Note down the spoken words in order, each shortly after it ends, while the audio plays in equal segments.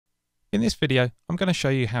In this video, I'm going to show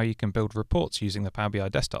you how you can build reports using the Power BI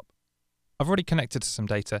desktop. I've already connected to some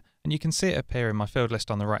data and you can see it appear in my field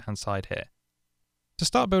list on the right hand side here. To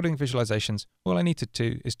start building visualizations, all I need to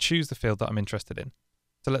do is choose the field that I'm interested in.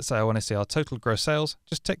 So let's say I want to see our total gross sales,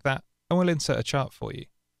 just tick that and we'll insert a chart for you.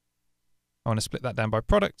 I want to split that down by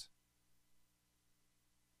product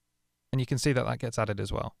and you can see that that gets added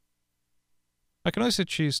as well. I can also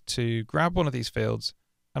choose to grab one of these fields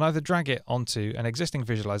and either drag it onto an existing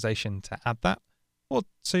visualization to add that, or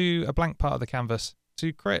to a blank part of the canvas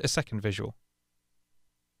to create a second visual.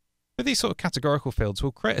 With these sort of categorical fields,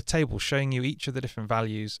 we'll create a table showing you each of the different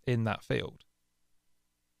values in that field.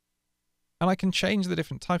 And I can change the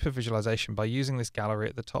different type of visualization by using this gallery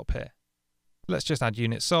at the top here. Let's just add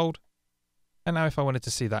units sold. And now if I wanted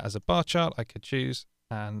to see that as a bar chart, I could choose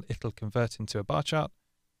and it'll convert into a bar chart.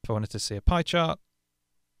 If I wanted to see a pie chart,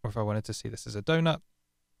 or if I wanted to see this as a donut,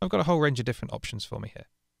 I've got a whole range of different options for me here.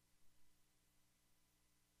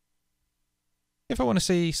 If I want to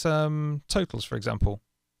see some totals, for example,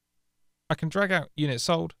 I can drag out units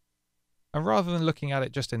sold, and rather than looking at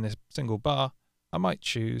it just in this single bar, I might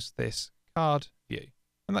choose this card view,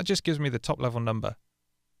 and that just gives me the top level number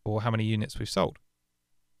for how many units we've sold.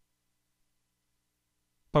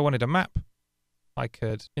 If I wanted a map, I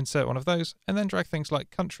could insert one of those and then drag things like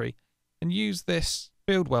country and use this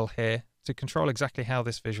field well here to control exactly how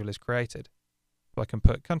this visual is created. So I can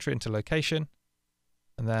put country into location,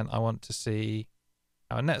 and then I want to see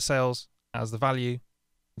our net sales as the value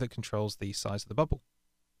that controls the size of the bubble.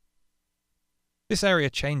 This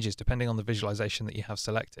area changes depending on the visualization that you have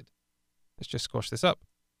selected. Let's just squash this up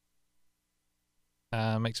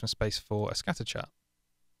and make some space for a scatter chart.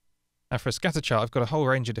 Now for a scatter chart, I've got a whole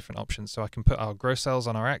range of different options. So I can put our gross sales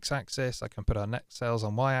on our x-axis, I can put our net sales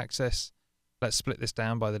on y-axis. Let's split this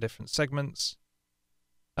down by the different segments.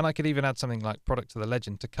 And I could even add something like product to the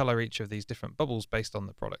legend to color each of these different bubbles based on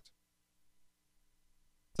the product.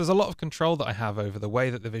 So there's a lot of control that I have over the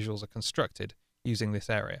way that the visuals are constructed using this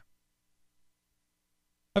area.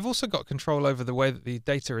 I've also got control over the way that the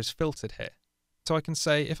data is filtered here. So I can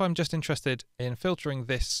say if I'm just interested in filtering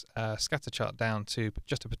this scatter chart down to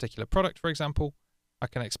just a particular product, for example, I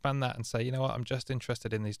can expand that and say, you know what, I'm just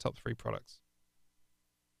interested in these top 3 products.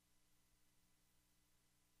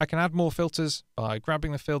 I can add more filters by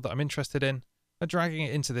grabbing the field that I'm interested in and dragging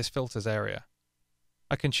it into this filters area.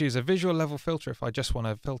 I can choose a visual level filter if I just want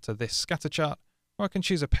to filter this scatter chart, or I can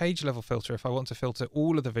choose a page level filter if I want to filter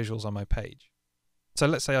all of the visuals on my page. So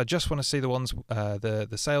let's say I just want to see the ones, the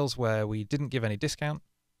sales where we didn't give any discount.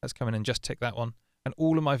 Let's come in and just tick that one, and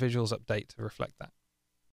all of my visuals update to reflect that.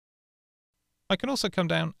 I can also come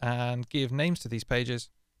down and give names to these pages.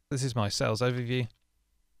 This is my sales overview.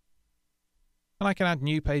 And I can add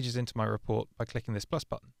new pages into my report by clicking this plus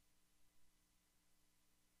button.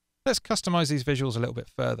 Let's customize these visuals a little bit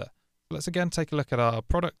further. Let's again take a look at our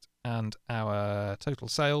product and our total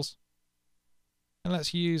sales. And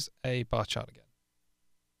let's use a bar chart again.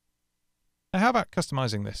 Now how about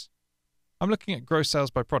customizing this? I'm looking at gross sales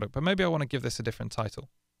by product, but maybe I want to give this a different title.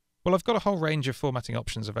 Well, I've got a whole range of formatting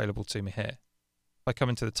options available to me here. If I come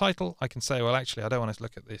into the title, I can say, well, actually, I don't want to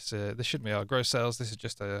look at this. This shouldn't be our gross sales. This is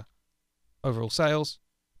just a overall sales,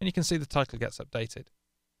 and you can see the title gets updated.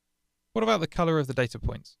 What about the color of the data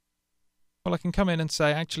points? Well, I can come in and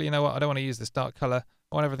say, actually, you know what, I don't want to use this dark color,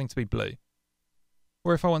 I want everything to be blue.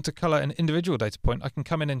 Or if I want to color an individual data point, I can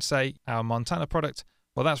come in and say, our Montana product,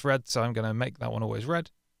 well, that's red, so I'm going to make that one always red.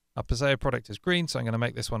 Our Paseo product is green, so I'm going to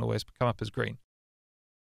make this one always come up as green.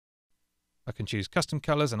 I can choose custom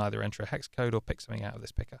colors and either enter a hex code or pick something out of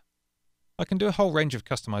this picker. I can do a whole range of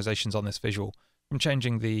customizations on this visual, from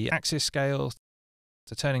changing the axis scales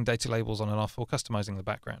to turning data labels on and off or customizing the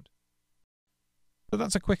background. So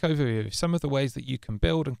that's a quick overview of some of the ways that you can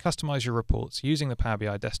build and customize your reports using the Power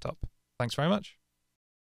BI desktop. Thanks very much.